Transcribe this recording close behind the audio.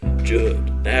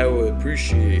Judd. Now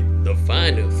appreciate the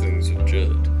finer things of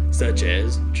Judd, such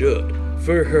as Judd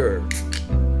for her.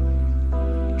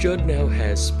 Judd now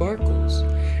has sparkles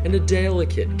and a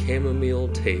delicate chamomile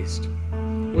taste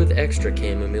with extra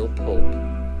chamomile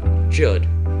pulp. Judd.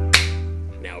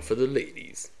 Now for the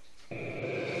ladies.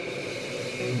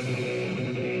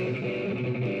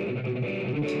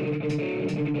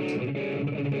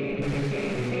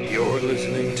 You're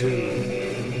listening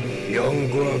to Young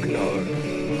Grognard,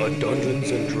 a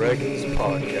Dungeons & Dragons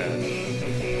podcast.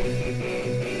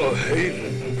 A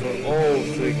haven for all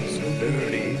things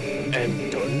nerdy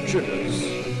and dungeonous.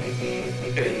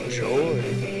 Enjoy.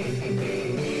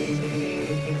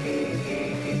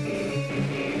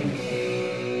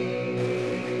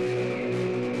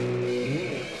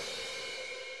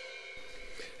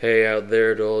 Hey out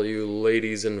there to all you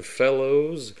ladies and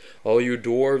fellows, all you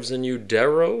dwarves and you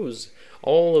derros,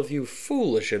 all of you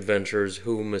foolish adventurers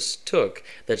who mistook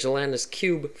the gelatinous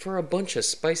cube for a bunch of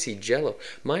spicy jello.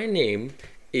 My name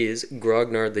is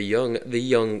Grognard the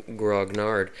Young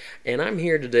Grognard, and I'm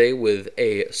here today with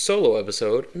a solo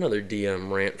episode, another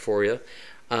DM rant for you.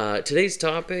 Today's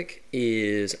topic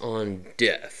is on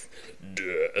death,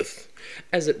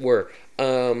 as it were.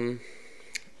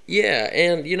 Yeah,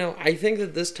 and, I think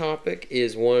that this topic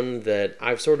is one that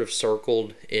I've sort of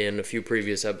circled in a few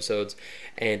previous episodes,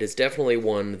 and it's definitely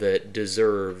one that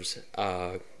deserves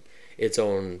its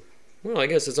own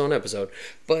episode.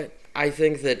 But I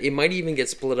think that it might even get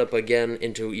split up again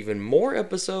into even more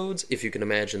episodes, if you can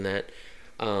imagine that.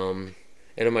 And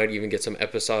it might even get some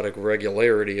episodic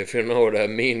regularity, if you know what I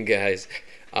mean, guys.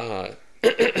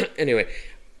 Anyway.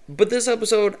 But this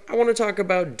episode, I want to talk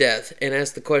about death and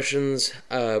ask the questions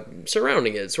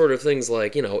surrounding it. Sort of things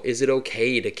like, is it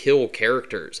okay to kill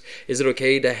characters? Is it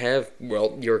okay to have,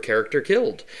 your character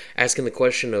killed? Asking the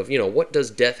question of, what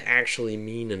does death actually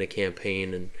mean in a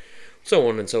campaign? And so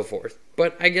on and so forth.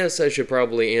 But I guess I should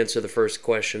probably answer the first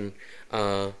question.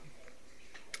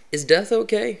 Is death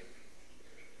okay?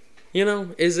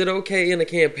 Is it okay in a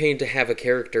campaign to have a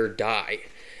character die?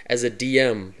 As a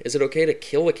DM, is it okay to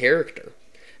kill a character?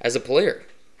 As a player,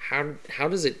 how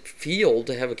does it feel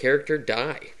to have a character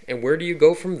die? And where do you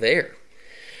go from there?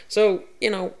 So,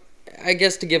 I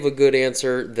guess to give a good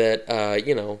answer that,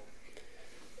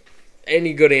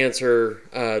 any good answer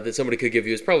that somebody could give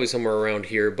you is probably somewhere around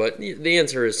here, but the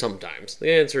answer is sometimes.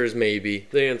 The answer is maybe.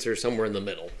 The answer is somewhere in the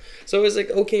middle. So is it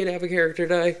okay to have a character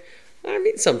die? I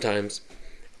mean, sometimes.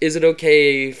 Is it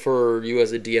okay for you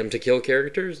as a DM to kill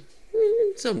characters?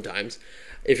 Sometimes.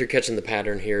 If you're catching the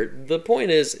pattern here, the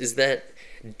point is that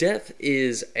death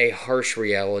is a harsh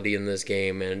reality in this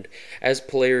game, and as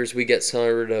players, we get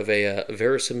sort of a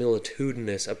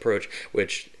verisimilitudinous approach,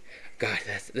 which, God,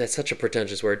 that's such a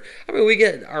pretentious word. I mean, we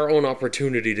get our own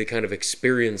opportunity to kind of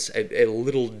experience a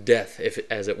little death,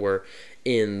 as it were,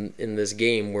 in this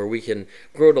game, where we can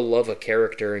grow to love a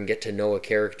character and get to know a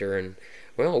character and,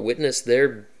 witness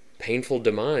their painful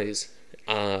demise.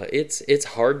 It's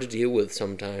hard to deal with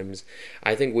sometimes.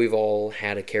 I think we've all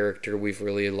had a character we've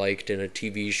really liked in a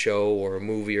TV show or a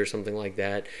movie or something like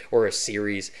that, or a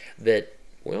series that,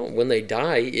 when they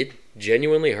die, it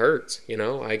genuinely hurts,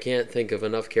 I can't think of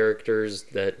enough characters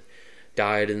that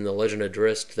died in The Legend of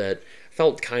Drizzt that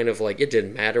felt kind of like it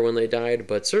didn't matter when they died,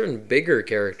 but certain bigger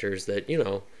characters that,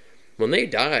 when they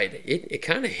died, it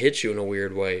kind of hit you in a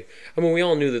weird way. I mean, we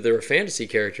all knew that they were fantasy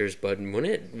characters, but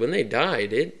when they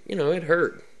died, it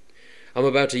hurt. I'm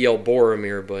about to yell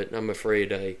Boromir, but I'm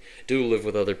afraid I do live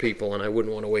with other people, and I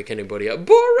wouldn't want to wake anybody up.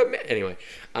 Boromir! Anyway,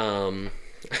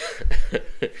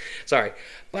 sorry.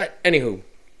 But, anywho,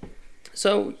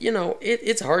 so,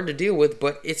 it's hard to deal with,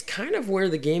 but it's kind of where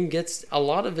the game gets a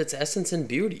lot of its essence and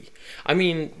beauty. I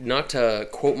mean, not to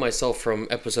quote myself from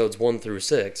episodes 1 through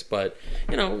 6, but,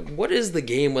 what is the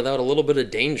game without a little bit of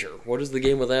danger? What is the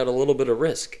game without a little bit of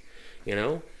risk?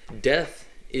 Death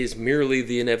is merely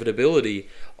the inevitability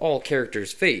all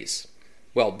characters face.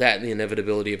 Well, that and the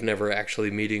inevitability of never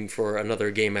actually meeting for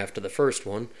another game after the first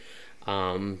one.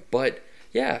 But,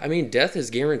 yeah, I mean, death is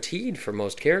guaranteed for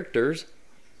most characters.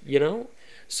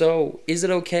 So is it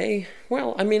okay?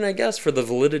 Well, I mean, I guess for the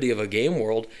validity of a game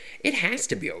world, it has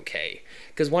to be okay.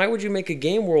 Because why would you make a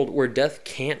game world where death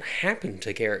can't happen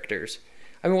to characters?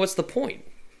 I mean, what's the point?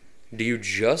 Do you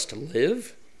just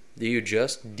live? Do you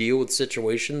just deal with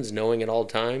situations knowing at all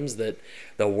times that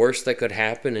the worst that could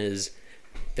happen is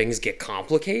things get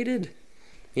complicated?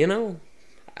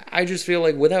 I just feel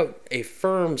like without a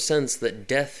firm sense that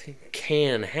death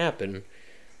can happen,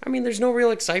 I mean, there's no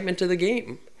real excitement to the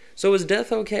game. So is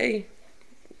death okay?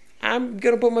 I'm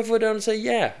going to put my foot down and say,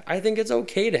 yeah, I think it's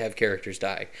okay to have characters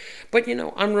die. But,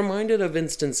 I'm reminded of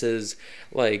instances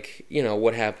like,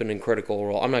 what happened in Critical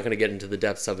Role. I'm not going to get into the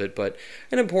depths of it, but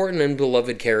an important and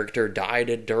beloved character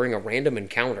died during a random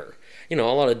encounter. A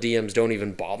lot of DMs don't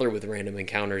even bother with random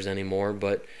encounters anymore,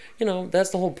 but, that's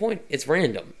the whole point. It's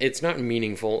random. It's not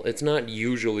meaningful. It's not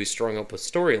usually strung up with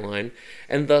storyline,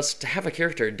 and thus, to have a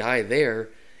character die there,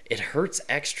 it hurts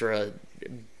extra,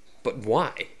 but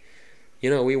why?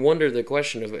 We wonder the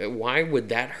question of why would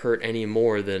that hurt any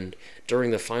more than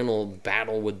during the final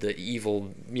battle with the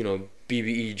evil,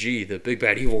 BBEG, the big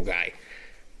bad evil guy?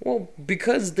 Well,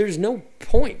 because there's no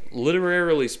point,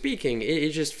 literarily speaking. It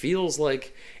just feels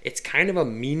like it's kind of a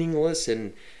meaningless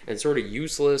and sort of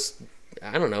useless,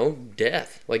 I don't know,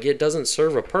 death. Like, it doesn't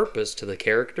serve a purpose to the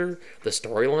character, the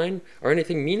storyline, or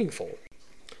anything meaningful.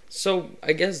 So,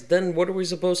 I guess then what are we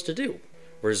supposed to do?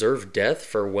 Reserve death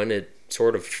for when it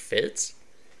sort of fits?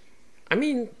 I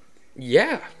mean,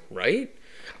 yeah, right?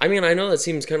 I mean, I know that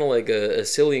seems kind of like a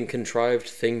silly and contrived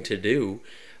thing to do,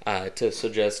 to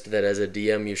suggest that as a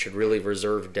DM you should really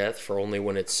reserve death for only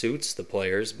when it suits the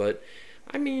players, but,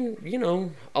 I mean,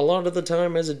 a lot of the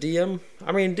time as a DM,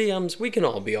 DMs, we can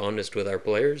all be honest with our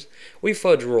players. We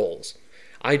fudge rolls.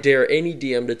 I dare any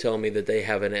DM to tell me that they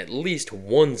haven't at least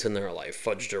once in their life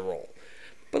fudged a roll.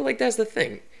 But, that's the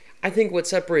thing. I think what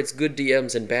separates good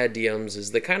DMs and bad DMs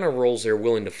is the kind of rolls they're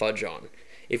willing to fudge on.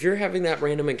 If you're having that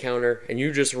random encounter and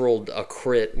you just rolled a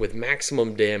crit with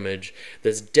maximum damage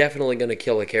that's definitely going to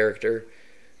kill a character,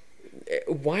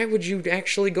 why would you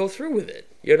actually go through with it?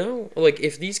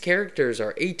 If these characters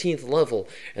are 18th level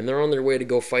and they're on their way to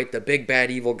go fight the big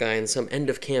bad evil guy in some end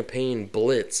of campaign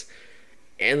blitz,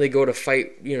 and they go to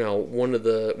fight, one of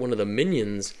the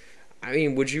minions,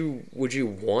 would you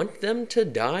want them to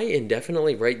die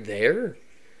indefinitely right there?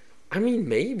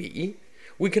 Maybe.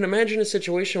 We can imagine a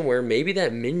situation where maybe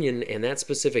that minion and that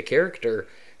specific character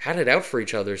had it out for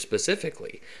each other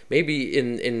specifically. Maybe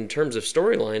in terms of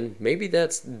storyline, maybe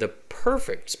that's the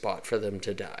perfect spot for them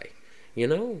to die.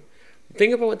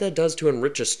 Think about what that does to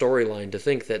enrich a storyline, to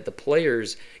think that the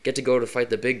players get to go to fight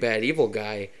the big bad evil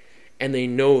guy, and they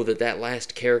know that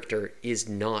last character is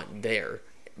not there.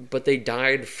 But they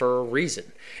died for a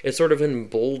reason. It sort of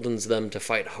emboldens them to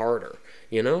fight harder,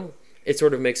 It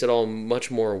sort of makes it all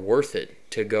much more worth it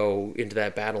to go into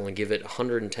that battle and give it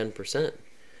 110%.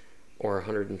 Or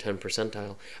 110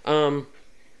 percentile.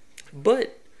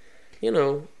 But,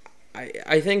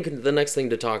 I think the next thing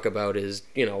to talk about is,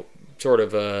 sort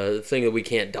of a thing that we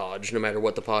can't dodge no matter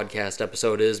what the podcast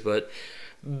episode is, but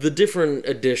the different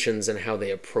editions and how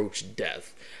they approach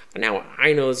death. Now,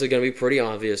 I know this is going to be pretty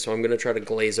obvious, so I'm going to try to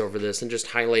glaze over this and just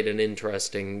highlight an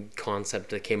interesting concept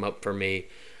that came up for me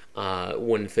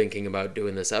when thinking about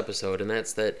doing this episode, and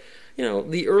that's that,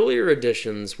 the earlier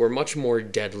editions were much more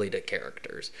deadly to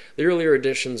characters. The earlier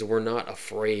editions were not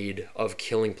afraid of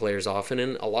killing players off, and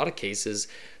in a lot of cases,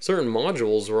 certain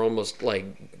modules were almost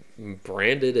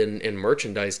branded and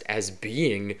merchandised as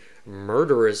being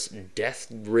murderous,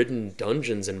 death-ridden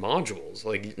dungeons and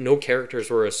modules. No characters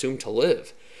were assumed to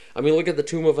live. Look at the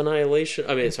Tomb of Annihilation.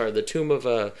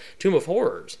 The Tomb of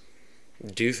Horrors.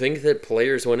 Do you think that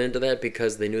players went into that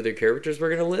because they knew their characters were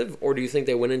going to live? Or do you think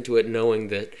they went into it knowing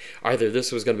that either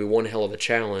this was going to be one hell of a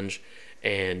challenge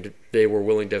and they were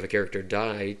willing to have a character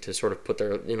die to sort of put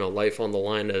their life on the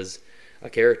line as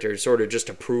a character, sort of just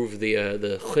to prove the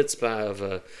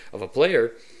chutzpah of a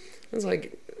player? It's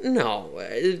no.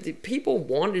 People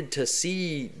wanted to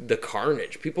see the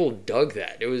carnage. People dug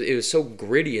that. It was so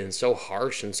gritty and so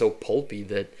harsh and so pulpy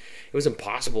that it was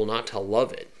impossible not to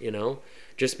love it,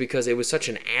 Just because it was such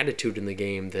an attitude in the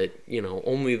game that,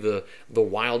 only the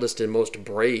wildest and most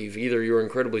brave, either you were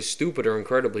incredibly stupid or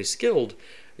incredibly skilled,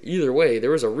 either way,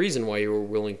 there was a reason why you were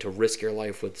willing to risk your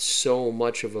life with so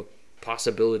much of a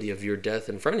possibility of your death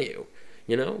in front of you,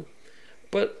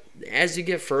 But as you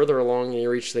get further along and you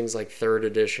reach things like 3rd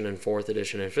edition and 4th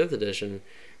edition and 5th edition,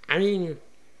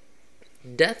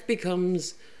 death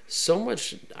becomes so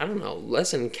much,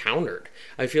 less encountered.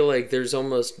 I feel like there's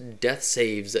almost death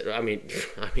saves that,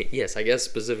 yes, I guess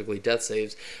specifically death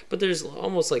saves, but there's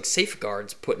almost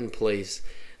safeguards put in place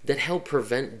that help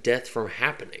prevent death from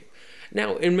happening.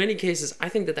 Now, in many cases, I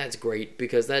think that that's great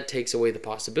because that takes away the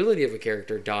possibility of a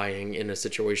character dying in a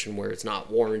situation where it's not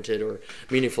warranted or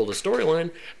meaningful to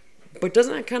storyline. But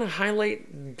doesn't that kind of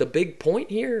highlight the big point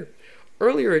here?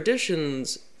 Earlier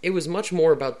editions, it was much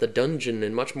more about the dungeon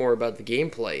and much more about the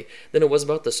gameplay than it was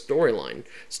about the storyline.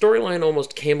 Storyline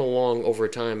almost came along over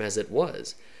time as it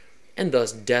was. And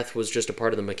thus, death was just a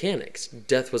part of the mechanics.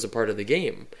 Death was a part of the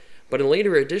game. But in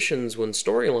later editions, when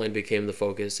storyline became the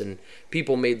focus and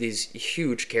people made these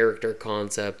huge character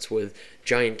concepts with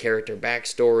giant character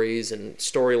backstories and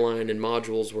storyline and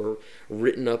modules were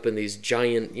written up in these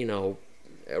giant,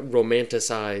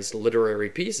 romanticized literary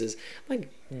pieces, like,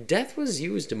 death was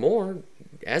used more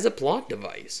as a plot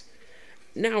device.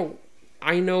 Now,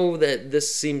 I know that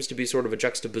this seems to be sort of a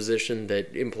juxtaposition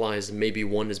that implies maybe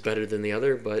one is better than the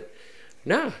other, but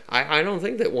nah, I don't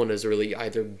think that one is really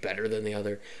either better than the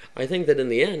other. I think that in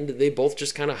the end, they both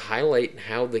just kind of highlight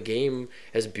how the game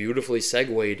has beautifully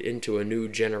segued into a new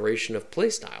generation of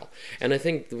playstyle. And I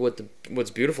think what's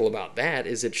beautiful about that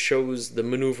is it shows the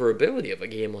maneuverability of a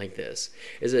game like this,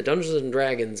 is that Dungeons &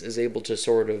 Dragons is able to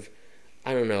sort of,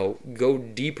 go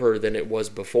deeper than it was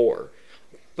before.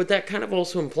 But that kind of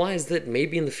also implies that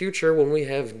maybe in the future, when we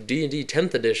have D&D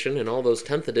 10th edition and all those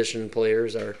 10th edition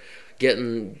players are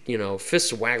getting,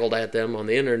 fists waggled at them on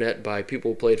the internet by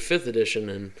people who played 5th edition,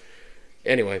 and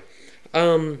anyway,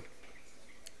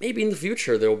 maybe in the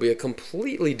future there will be a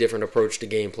completely different approach to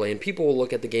gameplay and people will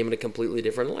look at the game in a completely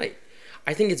different light.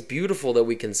 I think it's beautiful that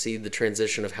we can see the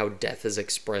transition of how death is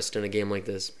expressed in a game like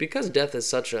this. Because death is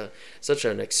such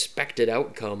an expected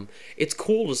outcome, it's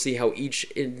cool to see how each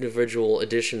individual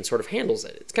edition sort of handles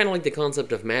it. It's kind of like the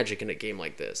concept of magic in a game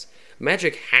like this.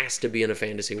 Magic has to be in a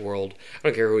fantasy world. I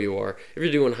don't care who you are. If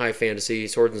you're doing high fantasy,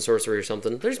 swords and sorcery or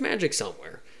something, there's magic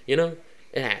somewhere, It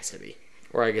has to be.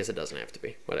 Or I guess it doesn't have to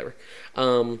be. Whatever.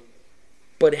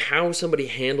 But how somebody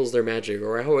handles their magic,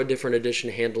 or how a different edition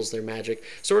handles their magic,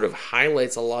 sort of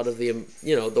highlights a lot of the,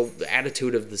 the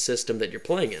attitude of the system that you're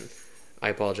playing in. I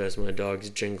apologize, my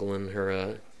dog's jingling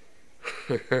her,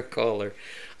 her collar.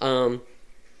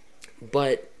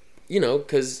 But,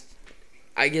 because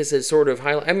I guess it sort of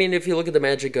highlights, if you look at the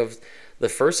magic of the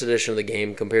first edition of the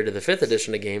game compared to the 5th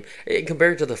edition of the game,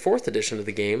 compared to the 4th edition of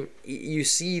the game, you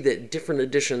see that different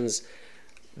editions,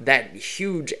 that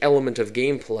huge element of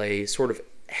gameplay sort of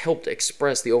helped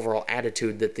express the overall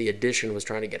attitude that the edition was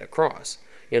trying to get across,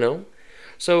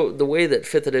 So the way that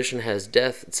 5th edition has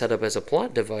death set up as a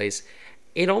plot device,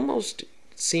 it almost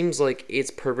seems like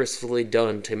it's purposefully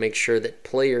done to make sure that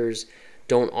players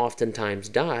don't oftentimes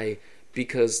die,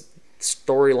 because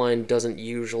storyline doesn't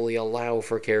usually allow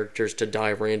for characters to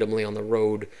die randomly on the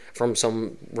road from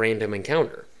some random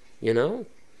encounter,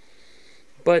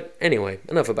 But anyway,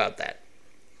 enough about that.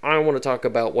 I want to talk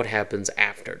about what happens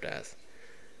after death.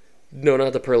 No,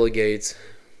 not the pearly gates.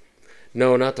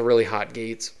 No, not the really hot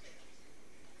gates.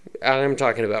 I'm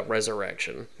talking about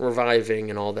resurrection, reviving,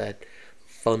 and all that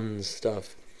fun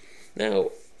stuff. Now,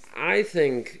 I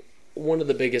think one of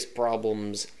the biggest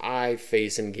problems I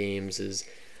face in games is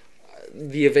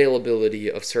the availability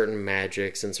of certain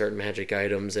magics and certain magic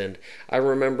items. And I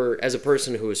remember, as a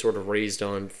person who was sort of raised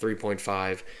on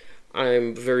 3.5,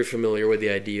 I'm very familiar with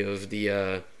the idea of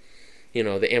the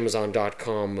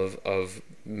Amazon.com of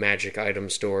magic item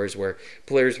stores, where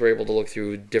players were able to look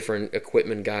through different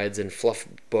equipment guides and fluff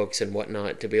books and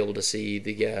whatnot to be able to see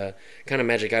the kind of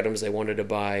magic items they wanted to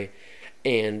buy.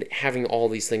 And having all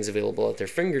these things available at their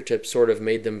fingertips sort of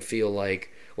made them feel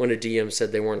like when a DM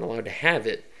said they weren't allowed to have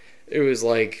it, it was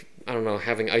like,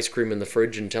 having ice cream in the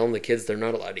fridge and telling the kids they're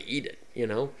not allowed to eat it,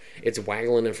 It's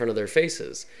waggling in front of their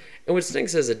faces. And what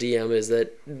stinks as a DM is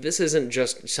that this isn't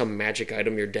just some magic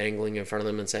item you're dangling in front of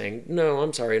them and saying, no,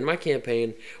 I'm sorry, in my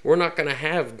campaign, we're not going to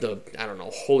have the,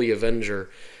 Holy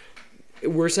Avenger.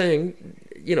 We're saying,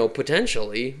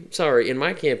 potentially, sorry, in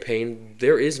my campaign,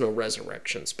 there is no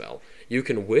resurrection spell. You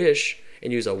can wish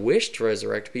and use a wish to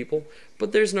resurrect people,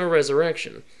 but there's no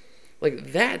resurrection.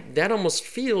 Like, that almost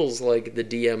feels like the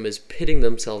DM is pitting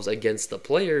themselves against the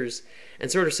players and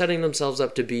sort of setting themselves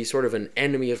up to be sort of an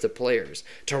enemy of the players,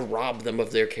 to rob them of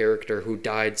their character who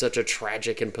died such a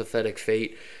tragic and pathetic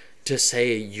fate, to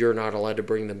say you're not allowed to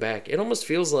bring them back. It almost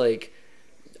feels like,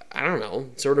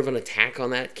 sort of an attack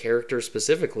on that character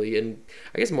specifically, and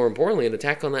I guess more importantly, an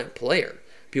attack on that player.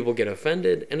 People get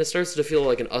offended, and it starts to feel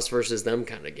like an us versus them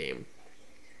kind of game.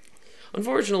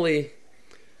 Unfortunately,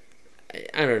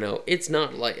 I don't know. It's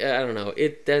not like,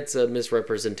 that's a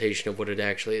misrepresentation of what it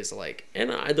actually is like.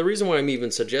 And the reason why I'm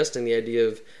even suggesting the idea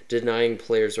of denying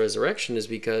players resurrection is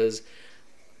because,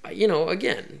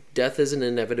 again, death is an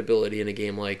inevitability in a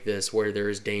game like this where there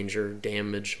is danger,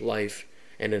 damage, life,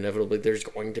 and inevitably there's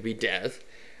going to be death.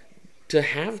 To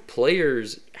have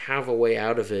players have a way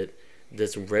out of it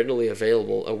that's readily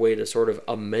available, a way to sort of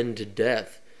amend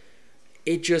death,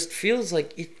 it just feels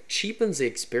like it cheapens the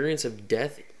experience of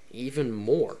death even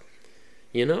more,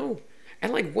 And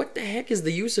like, what the heck is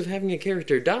the use of having a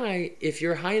character die if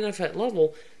you're high enough at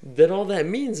level that all that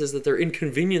means is that they're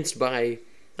inconvenienced by,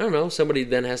 I don't know, somebody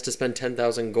then has to spend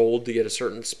 10,000 gold to get a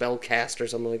certain spell cast or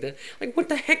something like that. Like, what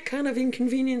the heck kind of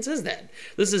inconvenience is that?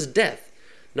 This is death.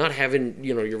 Not having,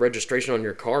 your registration on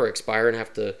your car expire and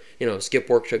have to, skip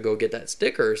work to go get that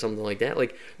sticker or something like that.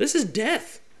 Like, this is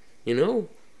death,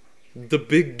 The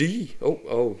big D.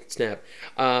 Oh, snap.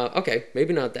 Okay,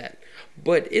 maybe not that.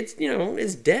 But it's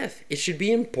death. It should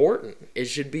be important. It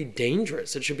should be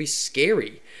dangerous. It should be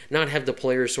scary. Not have the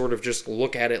players sort of just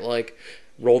look at it like,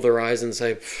 roll their eyes and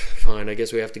say, fine, I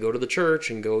guess we have to go to the church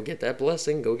and go get that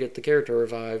blessing, go get the character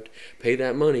revived, pay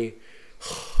that money.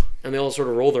 And they all sort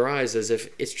of roll their eyes as if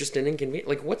it's just an inconvenience.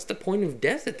 Like, what's the point of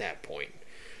death at that point?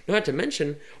 Not to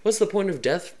mention, what's the point of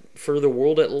death for the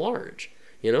world at large?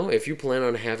 If you plan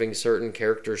on having certain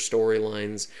character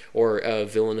storylines or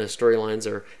villainous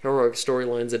storylines or heroic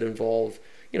storylines that involve,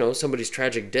 somebody's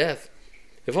tragic death,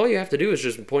 if all you have to do is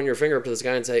just point your finger up to this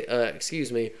guy and say,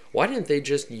 excuse me, why didn't they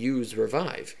just use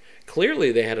revive?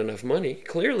 Clearly they had enough money.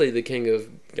 Clearly the king of,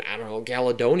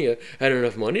 Galadonia had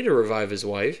enough money to revive his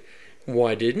wife.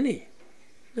 Why didn't he?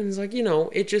 And it's like,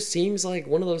 it just seems like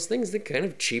one of those things that kind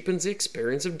of cheapens the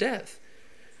experience of death.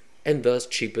 And thus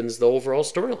cheapens the overall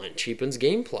storyline, cheapens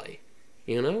gameplay,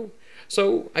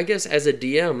 So I guess as a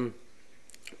DM,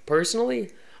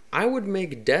 personally, I would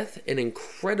make death an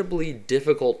incredibly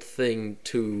difficult thing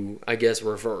to,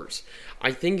 reverse.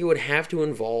 I think it would have to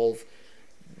involve,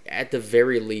 at the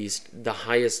very least, the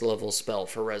highest level spell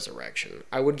for resurrection.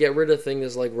 I would get rid of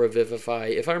things like Revivify,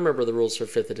 if I remember the rules for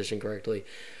 5th edition correctly,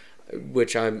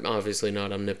 which I'm obviously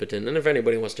not omnipotent. And if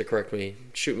anybody wants to correct me,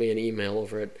 shoot me an email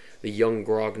over at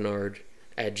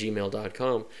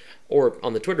theyounggrognard@gmail.com or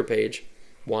on the Twitter page,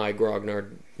 why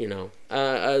Grognard,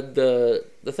 The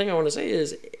thing I want to say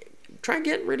is, try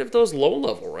getting rid of those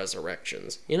low-level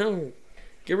resurrections.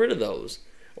 Get rid of those.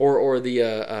 Or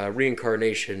the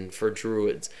reincarnation for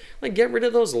druids. Like, get rid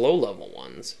of those low-level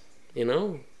ones,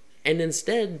 And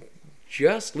instead,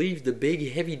 just leave the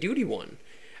big, heavy-duty one.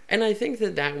 And I think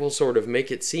that will sort of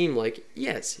make it seem like,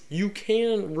 yes, you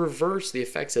can reverse the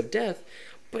effects of death,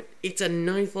 but it's a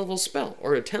 9th level spell,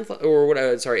 or a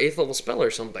 8th level spell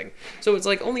or something. So it's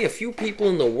like only a few people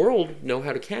in the world know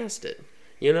how to cast it,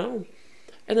 And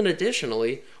then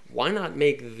additionally, why not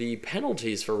make the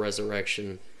penalties for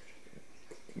resurrection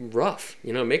rough?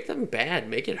 Make them bad,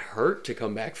 make it hurt to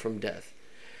come back from death.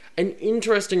 An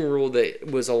interesting rule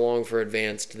that was along for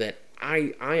Advanced that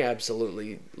I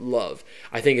absolutely love.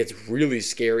 I think it's really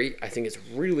scary. I think it's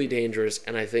really dangerous,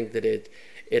 and I think that it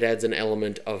adds an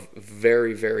element of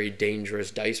very, very dangerous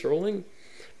dice rolling.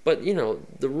 But,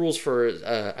 the rules for,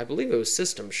 I believe it was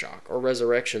System Shock, or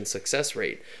Resurrection Success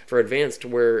Rate for Advanced,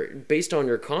 where, based on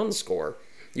your con score,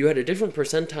 you had a different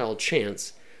percentile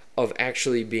chance of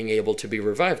actually being able to be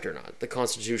revived or not. The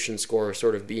Constitution score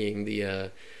sort of being the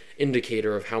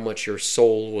indicator of how much your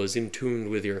soul was in tune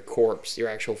with your corpse, your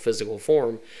actual physical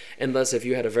form, and thus if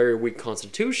you had a very weak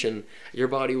constitution, your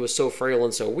body was so frail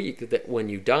and so weak that when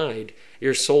you died,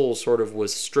 your soul sort of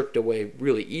was stripped away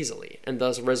really easily, and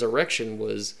thus resurrection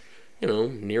was,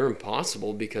 near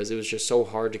impossible because it was just so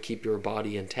hard to keep your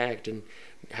body intact and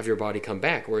have your body come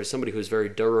back, whereas somebody who's very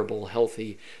durable,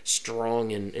 healthy,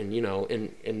 strong,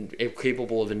 and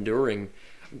capable of enduring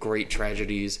great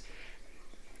tragedies,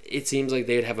 it seems like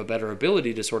they'd have a better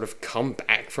ability to sort of come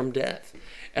back from death.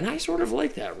 And I sort of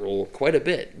like that rule quite a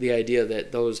bit. The idea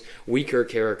that those weaker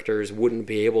characters wouldn't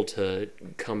be able to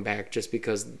come back just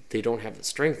because they don't have the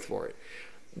strength for it.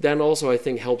 That also, I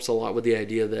think, helps a lot with the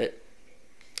idea that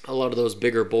a lot of those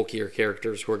bigger, bulkier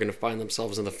characters who are going to find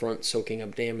themselves in the front soaking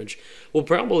up damage will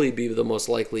probably be the most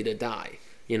likely to die,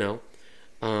 and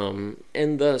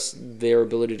thus their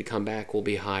ability to come back will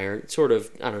be higher. Sort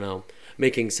of,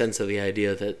 making sense of the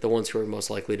idea that the ones who are most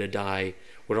likely to die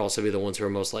would also be the ones who are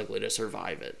most likely to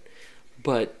survive it.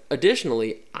 But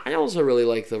additionally, I also really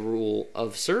like the rule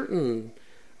of certain,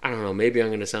 maybe I'm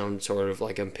going to sound sort of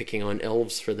like I'm picking on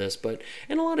elves for this, but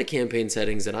in a lot of campaign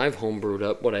settings that I've homebrewed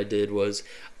up, what I did was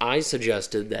I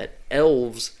suggested that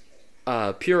elves,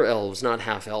 pure elves, not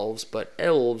half elves, but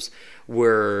elves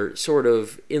were sort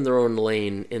of in their own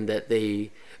lane in that they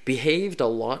behaved a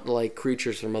lot like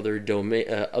creatures from other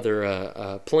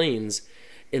planes,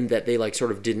 in that they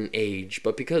sort of didn't age.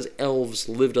 But because elves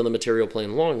lived on the material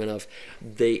plane long enough,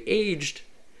 they aged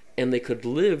and they could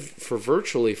live for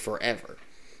virtually forever.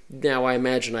 Now, I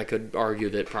imagine I could argue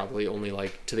that probably only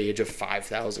to the age of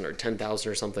 5,000 or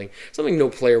 10,000 or something no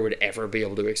player would ever be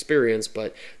able to experience,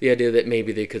 but the idea that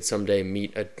maybe they could someday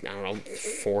meet a,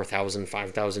 4,000,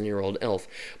 5,000-year-old elf.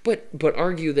 But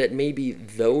argue that maybe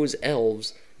those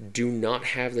elves do not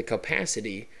have the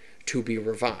capacity to be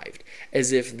revived,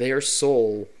 as if their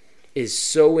soul is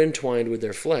so entwined with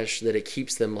their flesh that it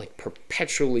keeps them like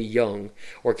perpetually young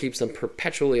or keeps them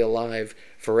perpetually alive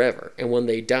forever. And when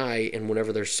they die and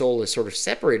whenever their soul is sort of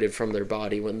separated from their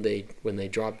body when they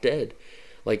drop dead,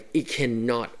 like it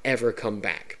cannot ever come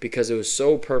back because it was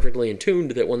so perfectly in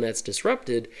tuned that when that's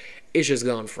disrupted, it's just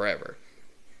gone forever.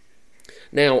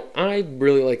 Now, I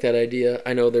really like that idea.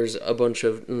 I know there's a bunch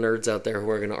of nerds out there who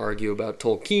are going to argue about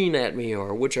Tolkien at me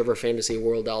or whichever fantasy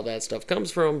world all that stuff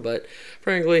comes from, but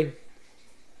frankly,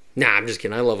 nah, I'm just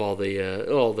kidding. I love all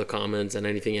the comments and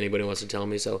anything anybody wants to tell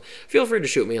me, so feel free to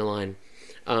shoot me a line.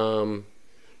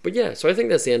 But yeah, so I think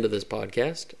that's the end of this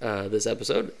podcast, this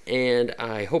episode, and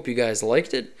I hope you guys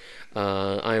liked it.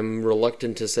 I'm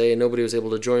reluctant to say nobody was able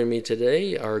to join me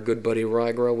today. Our good buddy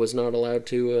Rygra was not allowed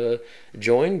to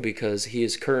join because he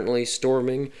is currently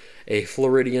storming a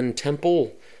Floridian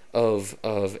temple of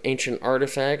ancient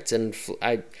artifacts, and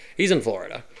he's in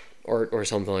Florida or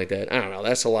something like that. I don't know.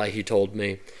 That's a lie he told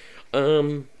me.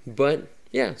 But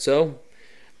yeah, so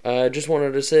I just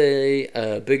wanted to say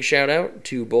a big shout out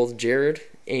to both Jared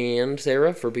and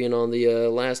Sarah for being on the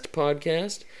last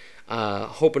podcast.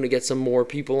 Hoping to get some more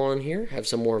people on here, have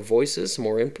some more voices, some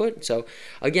more input. So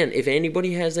again, if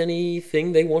anybody has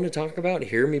anything they want to talk about,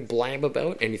 hear me blab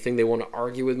about, anything they want to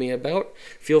argue with me about,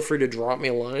 feel free to drop me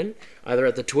a line, either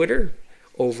at the Twitter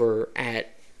over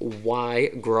at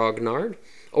ygrognard,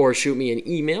 or shoot me an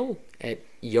email at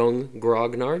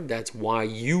younggrognard, that's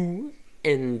YUNG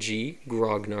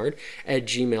grognard at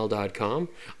gmail.com.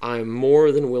 I'm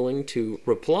more than willing to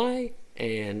reply,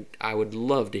 and I would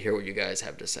love to hear what you guys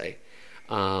have to say.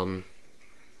 I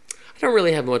don't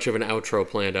really have much of an outro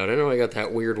planned out. I know I got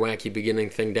that weird, wacky beginning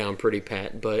thing down pretty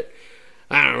pat, but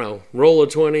I don't know. Roll a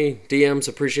 20. DMs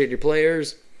appreciate your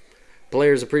players.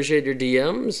 Players appreciate your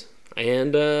DMs.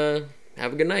 And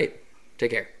have a good night.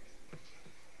 Take care.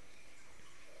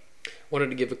 Wanted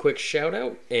to give a quick shout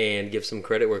out and give some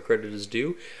credit where credit is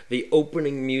due. The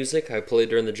opening music I played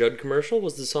during the Judd commercial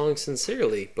was the song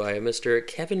Sincerely by Mr.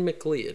 Kevin MacLeod.